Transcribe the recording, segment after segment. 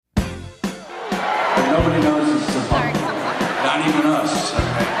Nobody knows this is a punk. Not even us.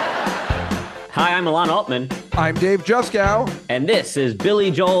 Hi, I'm Milan Altman. I'm Dave Juskow. And this is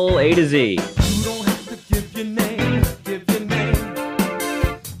Billy Joel A to Z. You don't have to give your name,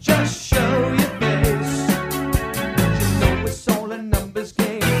 just show your face. You know it's all a numbers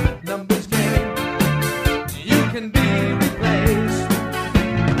game, you can be replaced.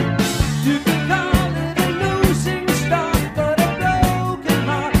 You can call it a losing start, but a broken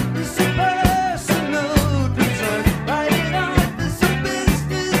heart is a personal concern. Write it off as a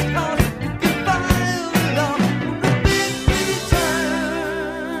business cost, you can file it off for a big return.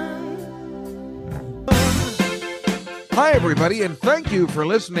 Hi, everybody, and thank you for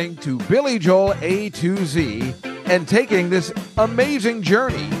listening to Billy Joel A to Z and taking this amazing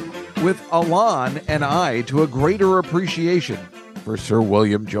journey with Alon and I to a greater appreciation for Sir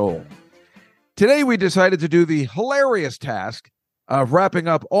William Joel. Today, we decided to do the hilarious task of wrapping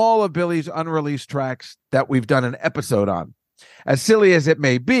up all of Billy's unreleased tracks that we've done an episode on. As silly as it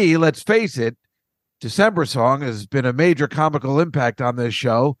may be, let's face it, December Song has been a major comical impact on this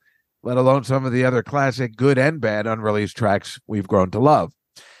show, let alone some of the other classic good and bad unreleased tracks we've grown to love.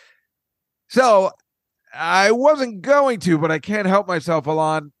 So I wasn't going to, but I can't help myself,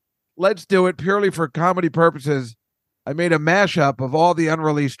 Alon. Let's do it purely for comedy purposes. I made a mashup of all the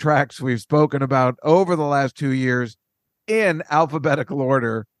unreleased tracks we've spoken about over the last 2 years in alphabetical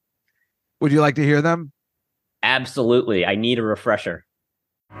order. Would you like to hear them? Absolutely. I need a refresher.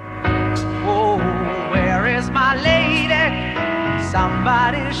 Oh, where is my lady?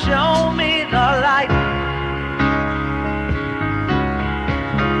 Somebody show me the light.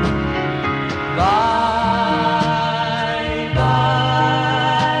 Bye, bye.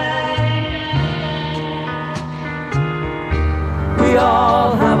 We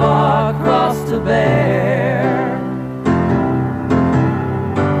all have our cross to bear.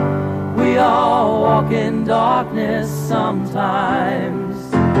 We all walk in darkness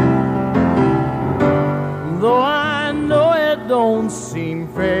sometimes. Though I know it don't seem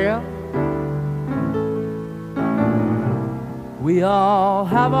fair, we all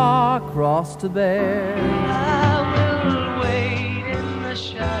have our cross to bear. I will wait in the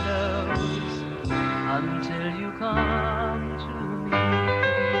shadows until you come to me.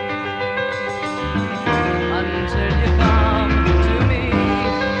 Until you come to me.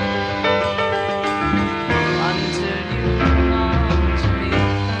 Until you come to me.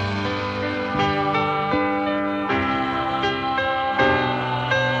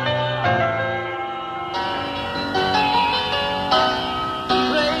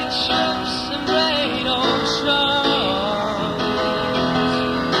 Great ships and great oceans,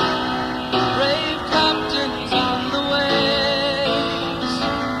 brave captains on the waves.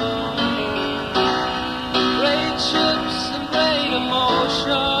 Great ships and great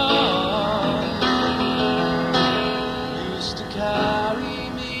emotions used to carry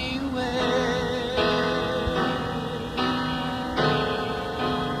me away.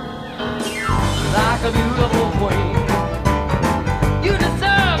 Like a beautiful queen, you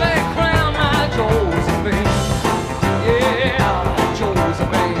deserve a crown, my Josephine. Yeah,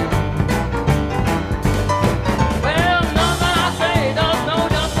 Josephine. Well, nothing I say does no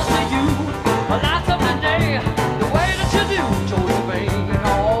justice to you. A light of the day, the way that you do, Josephine.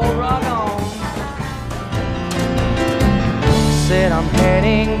 All rock on. Said I'm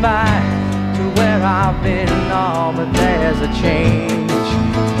heading back to where I've been, oh, but there's a change.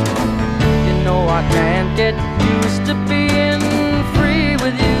 You know I can't get used to being free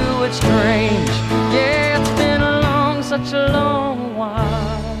with you, it's strange. Yeah, it's been such a long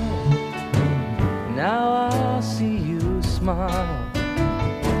while. Now I see you smile.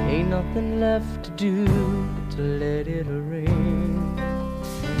 Ain't nothing left to do but to let it rain.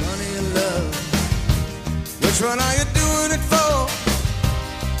 Money and love, which one are you doing it for?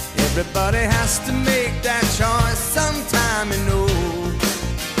 Everybody has to make that choice sometime, you know.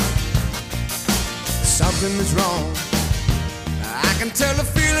 Something is wrong, I can tell the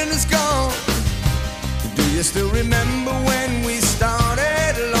feeling is gone. Do you still remember when we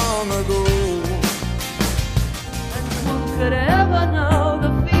started long ago? And who could ever know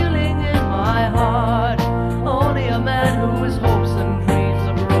the feeling in my heart? Only a man whose hopes and dreams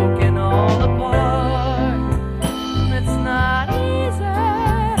are broken all apart. It's not easy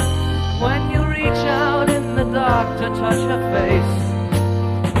when you reach out in the dark to touch her face.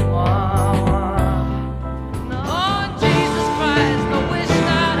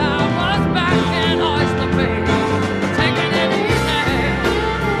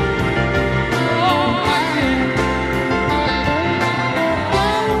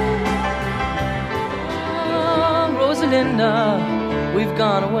 We've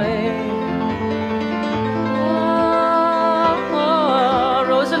gone away.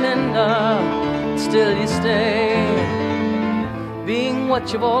 still you stay, being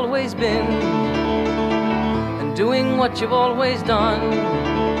what you've always been, and doing what you've always done.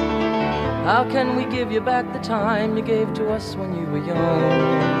 How can we give you back the time you gave to us when you were young?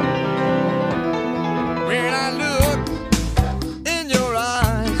 When I look in your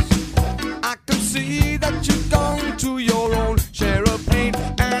eyes, I can see that you've gone to your own share of pain.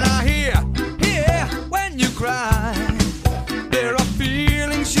 And I hear when you cry, there are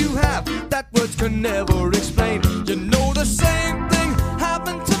feelings you have that words can never explain. You know the same thing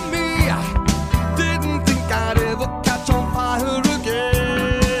happened to me. Didn't think I'd ever catch on fire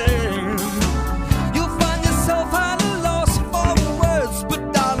again. You'll find yourself at a loss for words,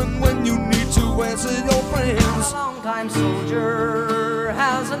 but darling, when you need to answer your friends, A long-time soldier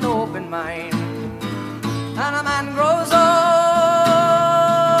has an open mind, and a man grows old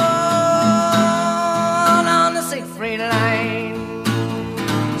on the Siegfried line.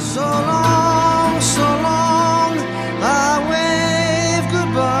 so long, I wave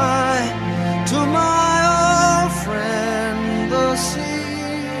goodbye to my old friend, the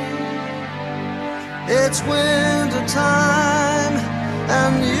sea. It's winter time,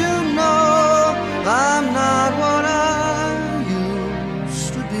 and you know I'm not what I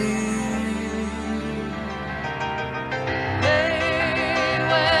used to be. Hey,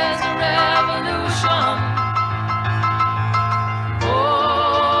 where's the revolution?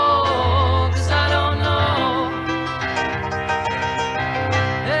 Oh, 'cause I don't know.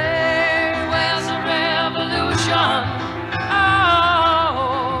 Hey, where's the revolution?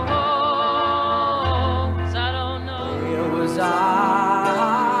 Oh, 'cause I don't know. Here was I,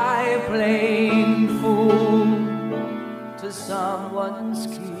 playing fool to someone's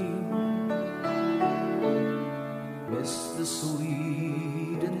scheme. Miss the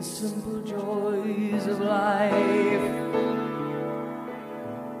sweet and simple joys of life.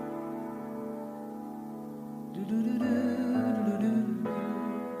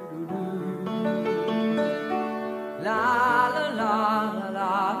 La la la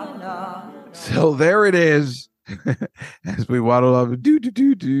la la. So there it is. As we waddle up, do.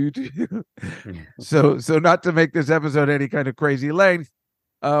 So not to make this episode any kind of crazy length,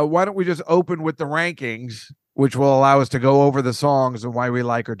 why don't we just open with the rankings, which will allow us to go over the songs and why we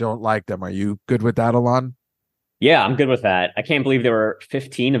like or don't like them. Are you good with that, Alon? Yeah, I'm good with that. I can't believe there were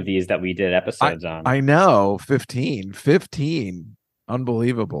 15 of these that we did episodes on. I know, 15,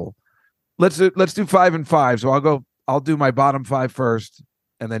 unbelievable. Let's do 5 and 5. So I'll do my bottom 5 first,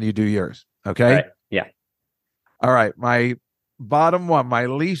 and then you do yours. Okay. All right. Yeah. All right, my bottom one, my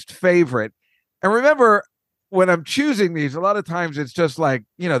least favorite. And remember, when I'm choosing these, a lot of times it's just like,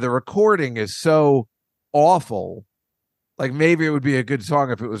 the recording is so awful. Like maybe it would be a good song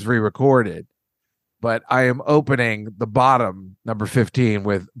if it was re-recorded. But I am opening the bottom, number 15,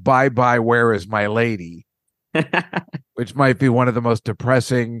 with Bye Bye, Where Is My Lady? Which might be one of the most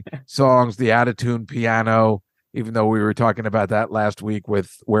depressing songs, the out-of-tune piano, even though we were talking about that last week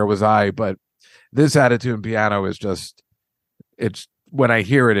with Where Was I? But this out-of-tune piano is just, it's when I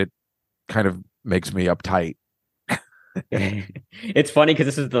hear it, it kind of makes me uptight. It's funny because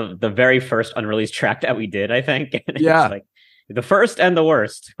this is the very first unreleased track that we did, I think. Yeah. It's like the first and the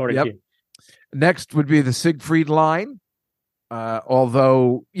worst, according to you. Next would be the Siegfried line.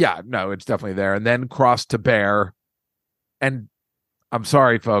 Although, it's definitely there. And then Cross to Bear. And I'm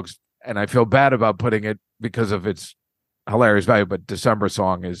sorry, folks, and I feel bad about putting it because of its hilarious value, but December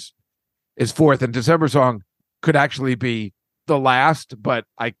Song is fourth. And December Song could actually be the last, but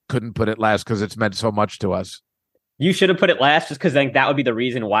I couldn't put it last because it's meant so much to us. You should have put it last just because that would be the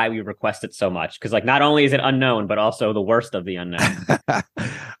reason why we request it so much. Because not only is it unknown, but also the worst of the unknown.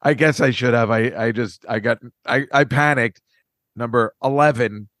 I guess I should have. I panicked. Number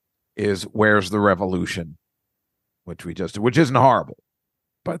 11 is Where's the Revolution, which isn't horrible,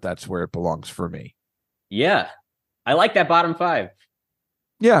 but that's where it belongs for me. Yeah. I like that bottom 5.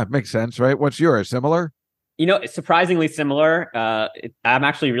 Yeah, it makes sense, right? What's yours? Similar? It's surprisingly similar. I'm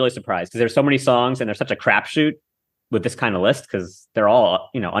actually really surprised because there's so many songs and there's such a crapshoot with this kind of list because they're all,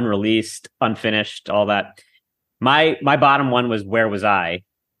 unreleased, unfinished, all that. My bottom one was Where Was I?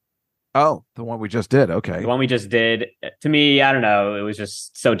 Oh, the one we just did. Okay. The one we just did. To me, I don't know. It was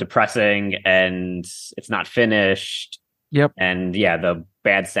just so depressing and it's not finished. Yep. And the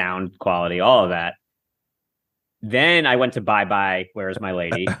bad sound quality, all of that. Then I went to Bye Bye, Where's My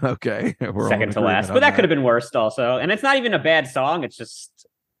Lady? Okay. We're second to last. But that could have been worse also. And it's not even a bad song. It's just,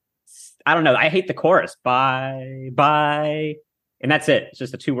 I don't know. I hate the chorus. Bye, bye. And that's it. It's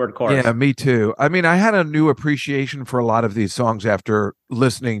just a 2-word chorus. Yeah, me too. I mean, I had a new appreciation for a lot of these songs after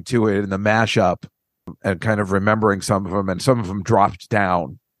listening to it in the mashup and kind of remembering some of them, and some of them dropped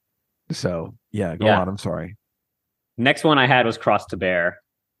down. So Yeah, go Yeah. on. I'm sorry. Next one I had was Cross to Bear.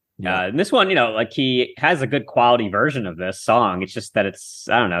 Yeah. And this one, like he has a good quality version of this song. It's just that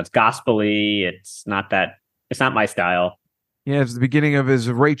I don't know, it's gospel-y. It's not my style, Yeah, it's the beginning of his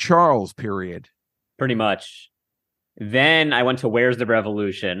Ray Charles period. pretty much. Then I went to Where's the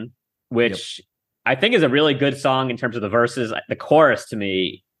Revolution, which I think is a really good song in terms of the verses. The chorus to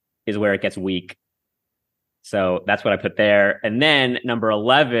me is where it gets weak. So that's what I put there. And then number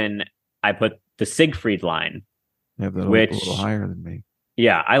 11, I put the Siegfried line. Yeah, that Which- a little higher than me.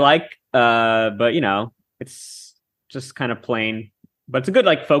 Yeah, I like, but it's just kind of plain, but it's a good,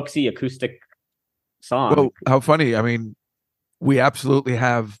 like, folksy acoustic song. Well, how funny. I mean, we absolutely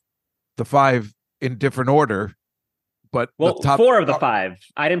have the 5 in different order, but Well, the top 4 of the 5.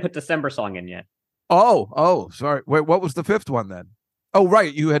 I didn't put December Song in yet. Oh, sorry. Wait, what was the 5th one then? Oh,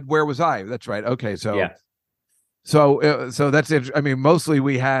 right. You had Where Was I? That's right. Okay, so Yeah. so that's it. I mean, mostly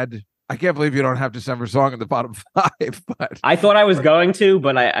we had. I can't believe you don't have December Song in the bottom 5, but I thought I was going to,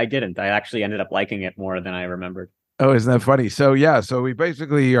 but I didn't. I actually ended up liking it more than I remembered. oh, isn't that funny? So yeah, so we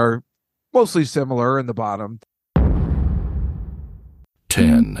basically are mostly similar in the bottom.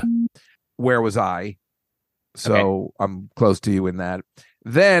 10, Where Was I? So I'm close to you in that.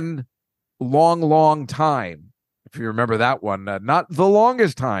 Then long time. If you remember that one, not the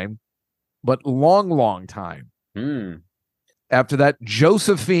longest time, but long time. After that,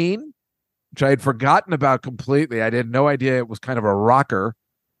 Josephine, which I had forgotten about completely. I had no idea it was kind of a rocker.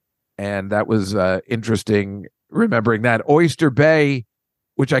 And that was interesting remembering that. Oyster Bay,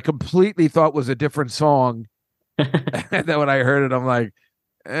 which I completely thought was a different song. And then when I heard it, I'm like,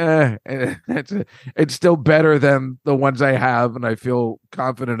 it's still better than the ones I have. And I feel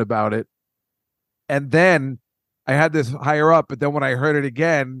confident about it. And then I had this higher up. But then when I heard it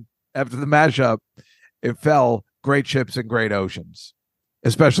again after the mashup, it fell Great Ships and Great Oceans,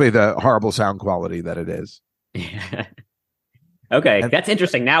 especially the horrible sound quality that it is. Okay, that's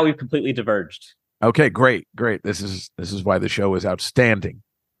interesting. Now we've completely diverged. Okay, great. This is why the show is outstanding.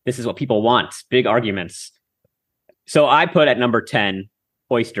 This is what people want. Big arguments. So I put at number 10,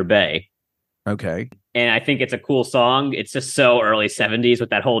 Oyster Bay. Okay. And I think it's a cool song. It's just so early 70s with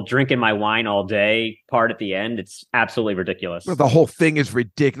that whole drinking my wine all day part at the end. It's absolutely ridiculous. Well, the whole thing is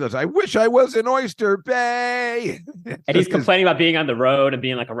ridiculous. I wish I was in Oyster Bay. And he's complaining about being on the road and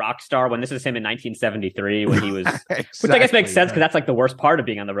being like a rock star when this is him in 1973 when he was, which I guess makes sense because that's like the worst part of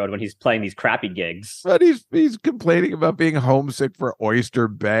being on the road when he's playing these crappy gigs. But he's complaining about being homesick for Oyster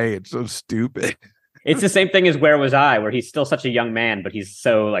Bay. It's so stupid. It's the same thing as Where Was I, where he's still such a young man, but he's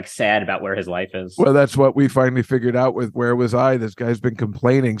so like sad about where his life is. Well, that's what we finally figured out with Where Was I? This guy's been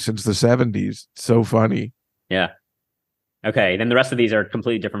complaining since the 70s. So funny. Yeah. Okay, then the rest of these are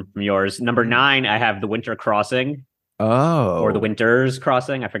completely different from yours. Number 9, I have The Winter Crossing. Oh. Or The Winters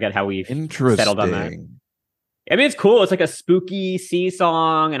Crossing. I forget how we've settled on that. I mean, it's cool. It's like a spooky sea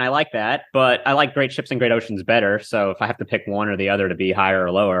song, and I like that. But I like Great Ships and Great Oceans better. So if I have to pick one or the other to be higher or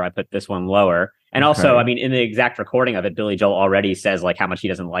lower, I put this one lower. And also, I mean, in the exact recording of it, Billy Joel already says like how much he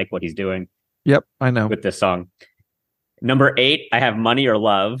doesn't like what he's doing. Yep, I know. With this song. Number 8, I have Money or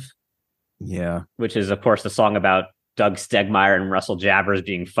Love. Yeah. Which is, of course, the song about Doug Stegmeyer and Russell Javers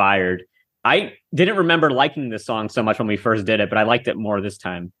being fired. I didn't remember liking this song so much when we first did it, but I liked it more this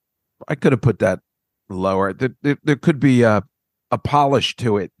time. I could have put that lower. There could be a polish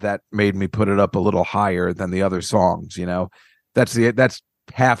to it that made me put it up a little higher than the other songs. You know, that's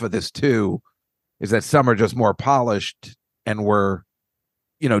half of this too, is that some are just more polished and were,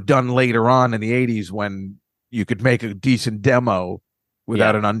 done later on in the 80s when you could make a decent demo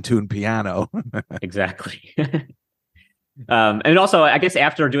without an untuned piano. Exactly. And also, I guess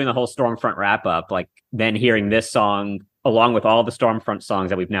after doing the whole Stormfront wrap up, like then hearing this song along with all the Stormfront songs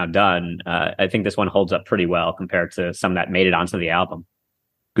that we've now done, I think this one holds up pretty well compared to some that made it onto the album.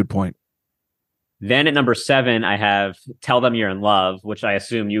 Good point. Then at number 7, I have Tell Them You're in Love, which I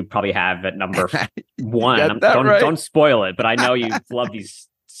assume you probably have at number 1. Don't spoil it, but I know you love these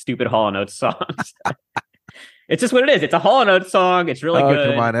stupid Hall & Oates songs. It's just what it is. It's a Hall & Oates song. It's really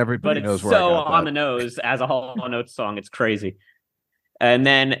good. Come on, everybody knows where I got I got so on that. the nose as a Hall & Oates song. It's crazy. And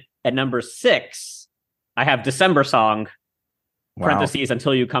then at number 6, I have December Song, parentheses,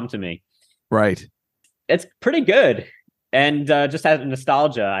 Until You Come to Me. Right. It's pretty good. And just as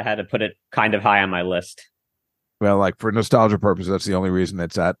nostalgia, I had to put it kind of high on my list. Well, like for nostalgia purposes, that's the only reason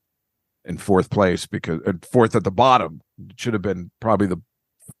it's in 4th place, because 4th at the bottom. It should have been probably the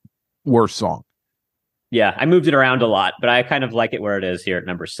worst song. Yeah, I moved it around a lot, but I kind of like it where it is here at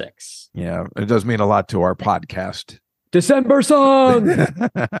number 6. Yeah, it does mean a lot to our podcast. December Song!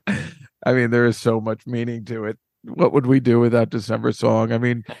 I mean, there is so much meaning to it. What would we do without December Song? I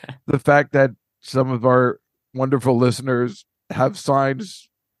mean, the fact that some of our wonderful listeners have signs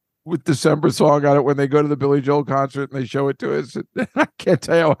with December song on it when they go to the Billy Joel concert and they show it to us. I can't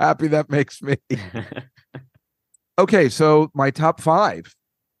tell you how happy that makes me. Okay, so my top 5,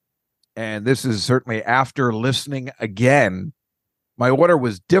 and this is certainly after listening again. My order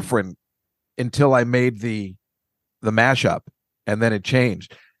was different until I made the mashup, and then it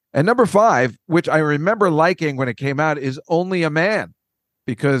changed. And number 5, which I remember liking when it came out, is Only a Man,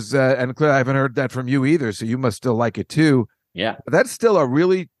 because and clearly I haven't heard that from you either, so you must still like it too. Yeah, that's still a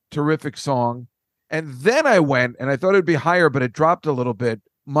really terrific song. And then I went, and I thought it'd be higher, but it dropped a little bit.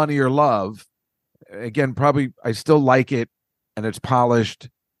 Money or Love. Again, probably I still like it, and it's polished.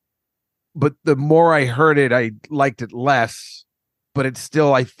 But the more I heard it, I liked it less. But it's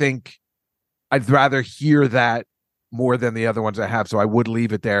still, I think, I'd rather hear that more than the other ones I have, so I would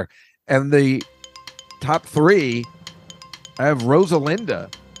leave it there. And the top 3, I have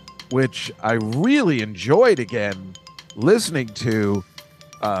Rosalinda, which I really enjoyed again listening to.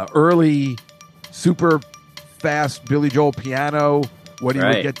 Early, super fast Billy Joel piano, what he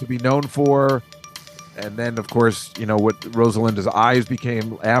would get to be known for. And then, of course, you know, what Rosalinda's Eyes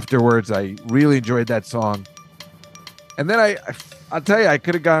became afterwards. I really enjoyed that song. And then I'll tell you, I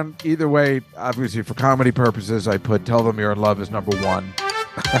could have gone either way. Obviously, for comedy purposes, I put Tell Them You're in Love as number 1.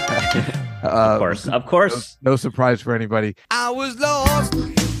 Of course. No surprise for anybody. I was lost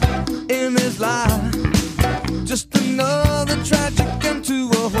in this life, just another tragic end to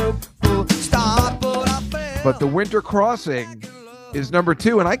a hopeful start. But The Winter Crossing is number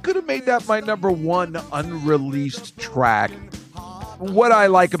 2, and I could have made that my number 1 unreleased track. What I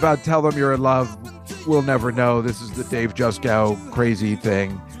like about Tell Them You're in Love, we'll never know. This is the Dave Juskow crazy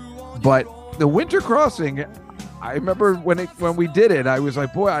thing. But The Winter Crossing, I remember when we did it, I was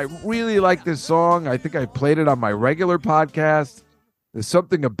like, boy, I really like this song. I think I played it on my regular podcast. There's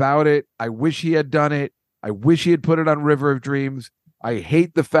something about it. I wish he had done it. I wish he had put it on River of Dreams. I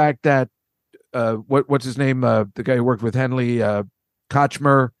hate the fact that what's his name? The guy who worked with Henley,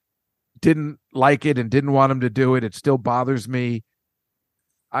 Kochmer, didn't like it and didn't want him to do it. It still bothers me.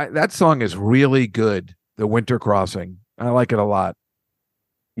 That song is really good. The Winter Crossing. I like it a lot.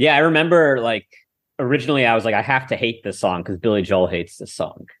 Yeah, I remember like originally I was like, I have to hate this song because Billy Joel hates this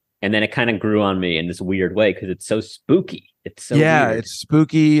song. And then it kind of grew on me in this weird way because it's so spooky. It's so weird. It's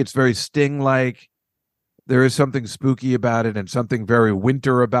spooky. It's very Sting-like. There is something spooky about it and something very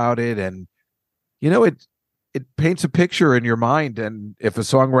winter about it. And, you know, it paints a picture in your mind. And if a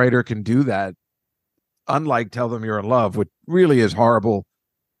songwriter can do that, unlike Tell Them You're in Love, which really is horrible,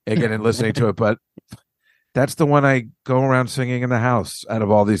 again, in listening to it, but that's the one I go around singing in the house out of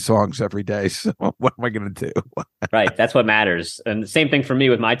all these songs every day. So what am I going to do? Right. That's what matters. And the same thing for me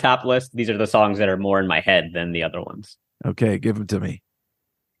with my top list. These are the songs that are more in my head than the other ones. Okay. Give them to me.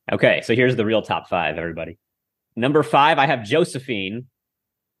 Okay. So here's the real top 5, everybody. Number 5, I have Josephine.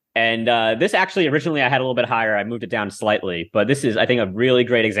 And this actually, originally I had a little bit higher. I moved it down slightly. But this is, I think, a really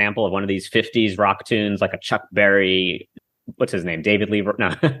great example of one of these 50s rock tunes, like a Chuck Berry. What's his name? David Lee?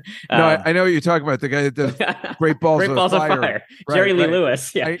 No. I know what you're talking about. The guy that does Great Balls, of Fire. Right, Jerry Lee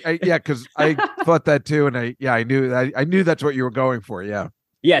Lewis. Yeah. Because I thought that too. And I knew that's what you were going for. Yeah.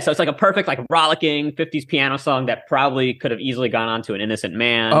 Yeah. So it's like a perfect, like rollicking 50s piano song that probably could have easily gone on to An Innocent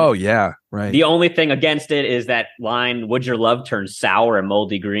Man. Oh, yeah. Right. The only thing against it is that line, would your love turn sour and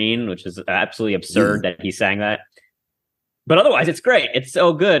moldy green, which is absolutely absurd that he sang that. But otherwise, it's great. It's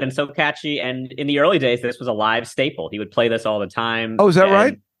so good and so catchy. And in the early days, this was a live staple. He would play this all the time. Oh, is that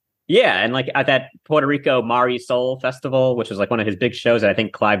right? Yeah. And like at that Puerto Rico Mari Soul Festival, which was like one of his big shows, and I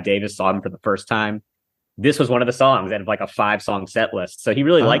think Clive Davis saw him for the first time. This was one of the songs out of like a 5-song set list. So he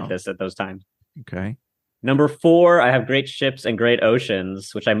really liked this at those times. Okay. Number 4, I have Great Ships and Great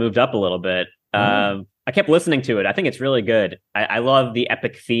Oceans, which I moved up a little bit. I kept listening to it. I think it's really good. I love the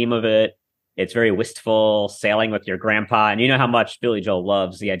epic theme of it. It's very wistful, sailing with your grandpa. And you know how much Billy Joel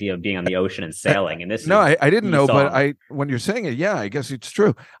loves the idea of being on the ocean and sailing. And this I didn't know, song. But when you're saying it, yeah, I guess it's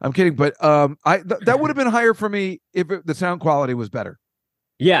true. I'm kidding. But that would have been higher for me if the sound quality was better.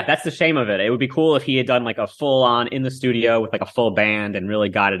 Yeah, that's the shame of it. It would be cool if he had done like a full on in the studio with like a full band and really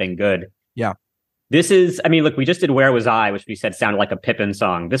got it in good. Yeah. This is, I mean, look, we just did Where Was I, which we said sounded like a Pippin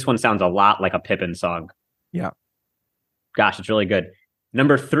song. This one sounds a lot like a Pippin song. Yeah. Gosh, it's really good.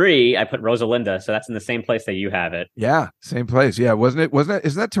 Number 3, I put Rosalinda. So that's in the same place that you have it. Yeah, same place. Yeah, wasn't it?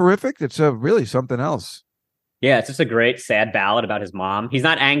 Isn't that terrific? It's really something else. Yeah, it's just a great sad ballad about his mom. He's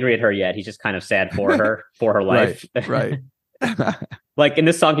not angry at her yet. He's just kind of sad for her, for her life. Right. Like in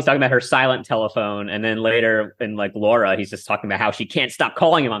this song, he's talking about her silent telephone. And then later in like Laura, he's just talking about how she can't stop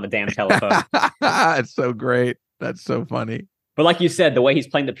calling him on the damn telephone. It's so great. That's so funny. But like you said, the way he's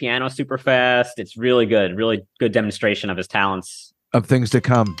playing the piano super fast, it's really good demonstration of his talents. Of things to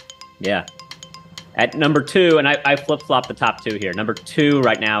come. Yeah. At number 2, and I flip-flop the top 2 here. Number 2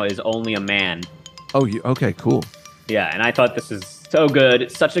 right now is Only a Man. Oh, okay, cool. Yeah, and I thought this is so good.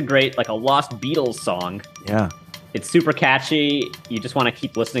 It's such a great, like a lost Beatles song. Yeah. It's super catchy. You just want to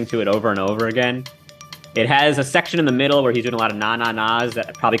keep listening to it over and over again. It has a section in the middle where he's doing a lot of na-na-nas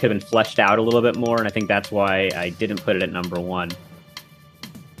that probably could have been fleshed out a little bit more, and I think that's why I didn't put it at number 1.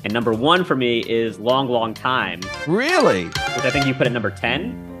 And number 1 for me is Long, Long Time. Really? Which I think you put at number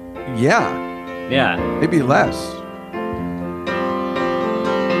 10? Yeah. Yeah. Maybe less.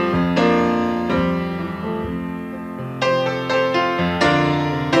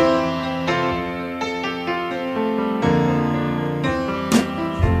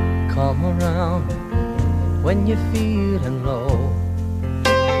 Come around when you're feeling low,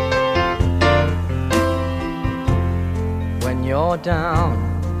 when you're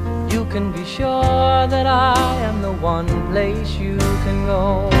down, you can be sure that I am the one place you can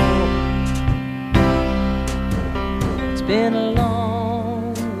go. It's been a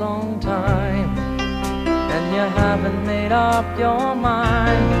long, long time, and you haven't made up your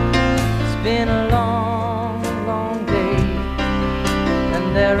mind. It's been a long, long day,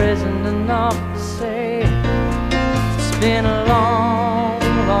 and there isn't enough to say. It's been a long,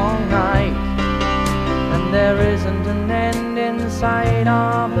 long night, and there isn't an end in sight.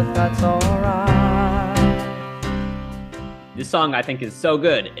 But that's alright. This song I think is so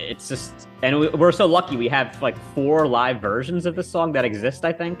good. It's just, and we're so lucky we have like 4 live versions of this song that exist.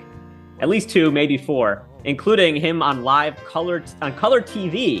 I think at least 2, maybe 4, including him on color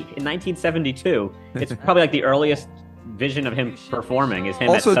TV in 1972. It's probably like the earliest vision of him performing is him.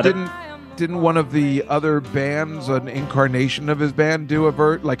 Also, didn't one of the other bands, an incarnation of his band, do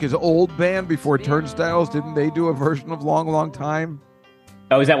like his old band before Turnstiles? Didn't they do a version of Long, Long Time?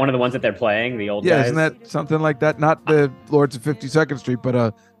 Oh, is that one of the ones that they're playing? The old guys? Isn't that something like that? Not the Lords of 52nd Street, but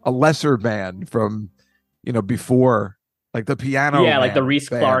a lesser band from, before, like the piano. Yeah, like the Reese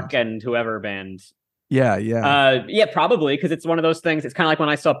band. Clark and whoever band. Yeah. Yeah, probably, because it's one of those things. It's kind of like when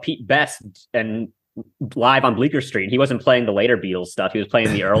I saw Pete Best and live on Bleecker Street. He wasn't playing the later Beatles stuff. He was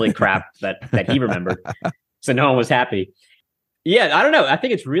playing the early crap that he remembered. So no one was happy. Yeah, I don't know. I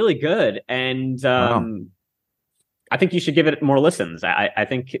think it's really good. And I think you should give it more listens. I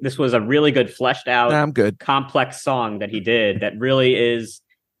think this was a really good, fleshed out, complex song that he did that really is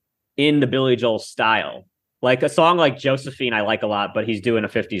in the Billy Joel style. Like a song like Josephine, I like a lot, but he's doing a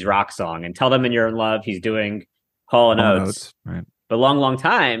 50s rock song. And Tell Them When You're in Love, he's doing Hall & Oates. Right. But Long, Long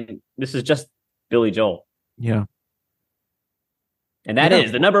Time, this is just Billy Joel. Yeah. And that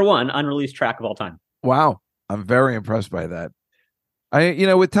is the number 1 unreleased track of all time. Wow. I'm very impressed by that.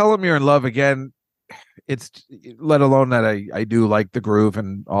 With Tell Them You're in Love, again, it's, let alone that I do like the groove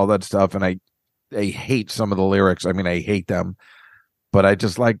and all that stuff, and I hate some of the lyrics. I mean, I hate them, but I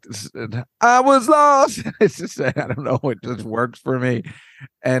just like, I was lost. It's just, I don't know, it just works for me.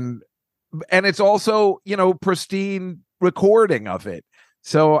 And it's also, pristine recording of it.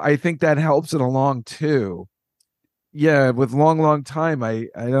 So I think that helps it along too. Yeah, with Long, Long Time, I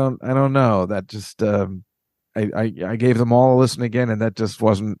don't know. That just I gave them all a listen again, and that just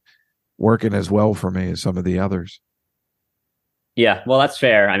wasn't working as well for me as some of the others. Yeah, well, that's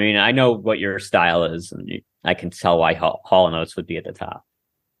fair. I mean, I know what your style is, and I can tell why Hall & Oates would be at the top.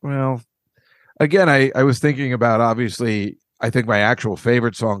 Well, again, I was thinking about, obviously, I think my actual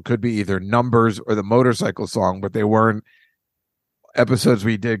favorite song could be either Numbers or the Motorcycle Song, but they weren't episodes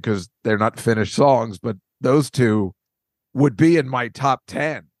we did because they're not finished songs, but those two would be in my top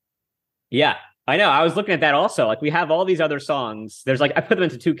 10. Yeah, I know. I was looking at that also. Like, we have all these other songs. There's I put them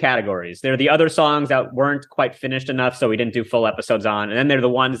into 2 categories. There are the other songs that weren't quite finished enough, so we didn't do full episodes on. And then there are the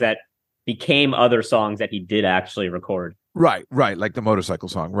ones that became other songs that he did actually record. Right. Like the Motorcycle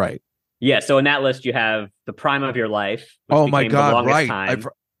Song. Right. Yeah. So in that list, you have The Prime of Your Life. Which oh my God. Right. Time.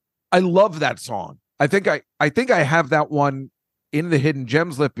 I love that song. I think I have that one in the Hidden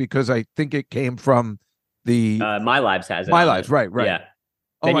Gems list because I think it came from the My Lives has it. My Lives. Right. Yeah.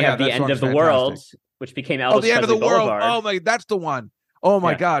 Then you have The End of the World, which became Elvis The End of the Boulevard. World. Oh my, that's the one. Oh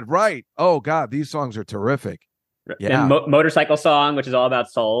my God. Right. Oh God, these songs are terrific. Yeah. Motorcycle Song, which is all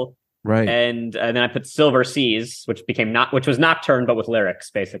about soul. Right. And then I put Silver Seas, which was Nocturne, but with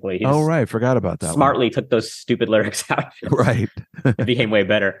lyrics, basically. Right. Forgot about that. Smartly took those stupid lyrics out. Right. It became way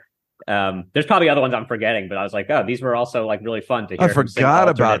better. There's probably other ones I'm forgetting, but I was like, oh, these were also like really fun to hear. I forgot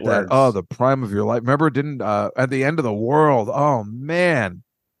about that. Words. Oh, The Prime of Your Life. Remember, didn't At the End of the World. Oh man,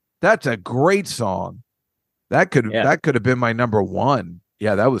 that's a great song. That could have been my number 1.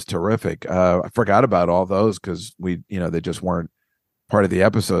 Yeah, that was terrific. I forgot about all those because they just weren't part of the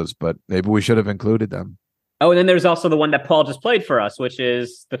episodes, but maybe we should have included them. Oh, and then there's also the one that Paul just played for us, which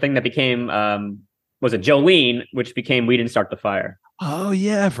is the thing that became, was it Jolene, which became We Didn't Start the Fire. Oh,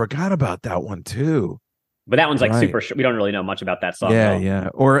 yeah, I forgot about that one, too. But that one's like Right. super, we don't really know much about that song. Yeah, though. yeah.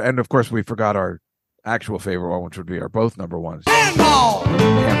 And of course, we forgot our actual favorite one, which would be our both number ones. Handball!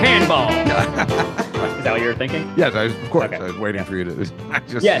 Handball. Is that what you were thinking? Yes, of course. Okay. I was waiting for you to.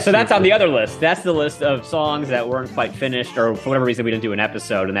 So that's on the other list. That's the list of songs that weren't quite finished, or for whatever reason we didn't do an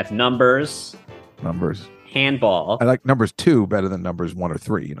episode, and that's Numbers, Numbers. Handball. I like numbers 2 better than numbers 1 or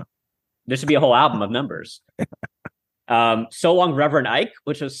 3. There should be a whole album of Numbers. So Long Reverend Ike,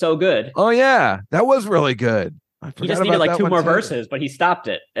 which was so good. Oh yeah, that was really good. He just needed like 2 more verses, but he stopped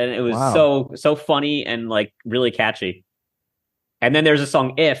it, and it was so funny and like really catchy. And then there's a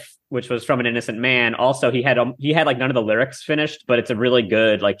song If, which was from An Innocent Man. Also, he had like none of the lyrics finished, but it's a really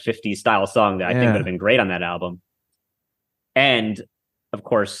good like 50s style song that I think would have been great on that album. And of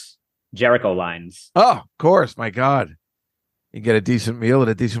course, Jericho Lines. Oh, of course, my God. You get a decent meal at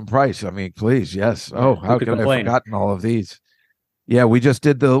a decent price. I mean, please, yes. Oh, how could I have forgotten all of these? Yeah, we just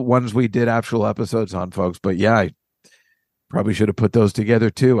did the ones we did actual episodes on, folks. But yeah, I probably should have put those together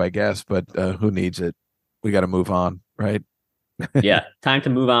too, I guess. But who needs it? We got to move on, right? Yeah, time to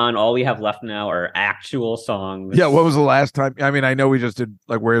move on. All we have left now are actual songs. Yeah, what was the last time? I mean, I know we just did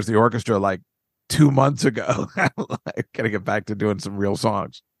like Where's the Orchestra like 2 months ago. I got to get back to doing some real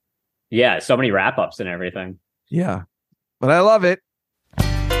songs. Yeah, so many wrap-ups and everything. Yeah, but I love it.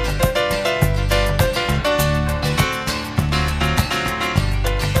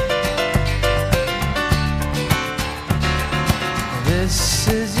 This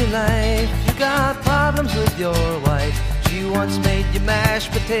is your life. You got problems with your wife. She once made you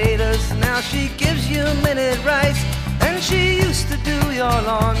mashed potatoes, now she gives you minute rice. And she used to do your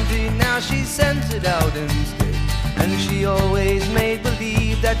laundry, now she sends it out instead. And she always made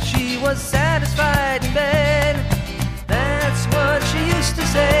believe that she was satisfied in bed. That's what she used to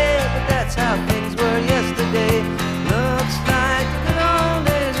say, but that's how things were yesterday. Looks like the good old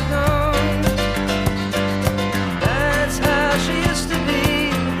days are gone. That's how she used to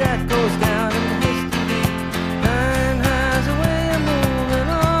be, that goes down in history. Time has a way of moving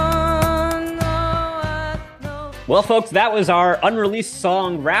on. Oh, I know. Well, folks, that was our unreleased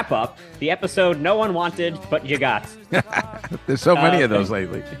song wrap-up. The episode no one wanted, but you got. There's so many of those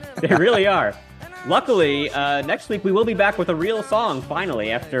lately. There really are. Luckily, next week we will be back with a real song,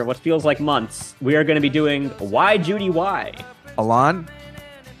 finally, after what feels like months. We are going to be doing Why Judy Why. Alon,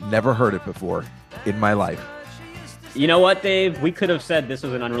 never heard it before in my life. You know what, Dave? We could have said this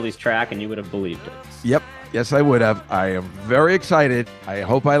was an unreleased track and you would have believed it. Yep. Yes, I would have. I am very excited. I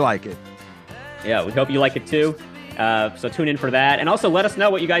hope I like it. Yeah, we hope you like it too. So tune in for that. And also let us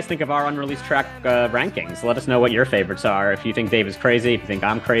know what you guys think of our unreleased track rankings. Let us know what your favorites are. If you think Dave is crazy, if you think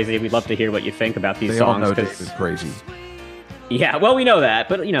I'm crazy, we'd love to hear what you think about these They songs. all know Dave is crazy. Yeah, well, we know that.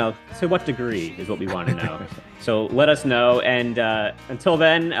 But, to what degree is what we want to know. So let us know. And until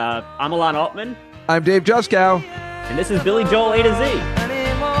then, I'm Alon Altman. I'm Dave Juskow. And this is Billy Joel A to Z.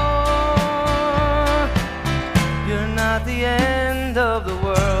 Anymore. You're not the end of the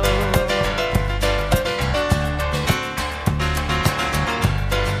world.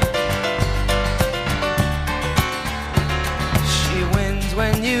 She wins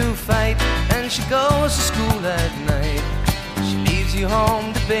when you fight, and she goes to school at night. She leaves you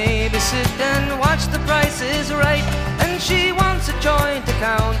home to babysit and watch The Price is Right. And she wants a joint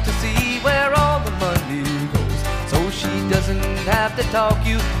account to see where all the money goes, so she doesn't have to talk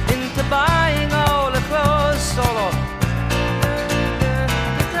you into buying all the clothes. Solo.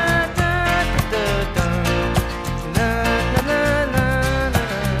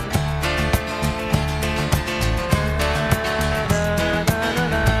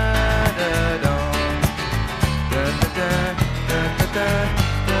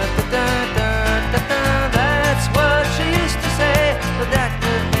 That's what she used to say, but that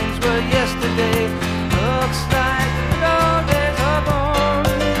the things were yesterday. Looks like the old days are gone.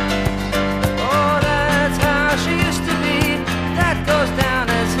 Oh, that's how she used to be. That goes down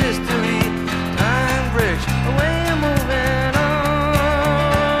as history. Time bridge, away and moving on.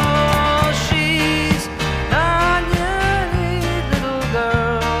 She's not your little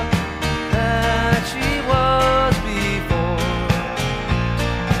girl that she was before.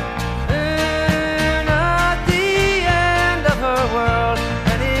 They're not the end of her world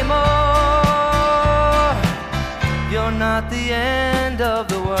anymore. You're not the end of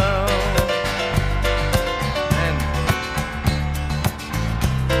the world.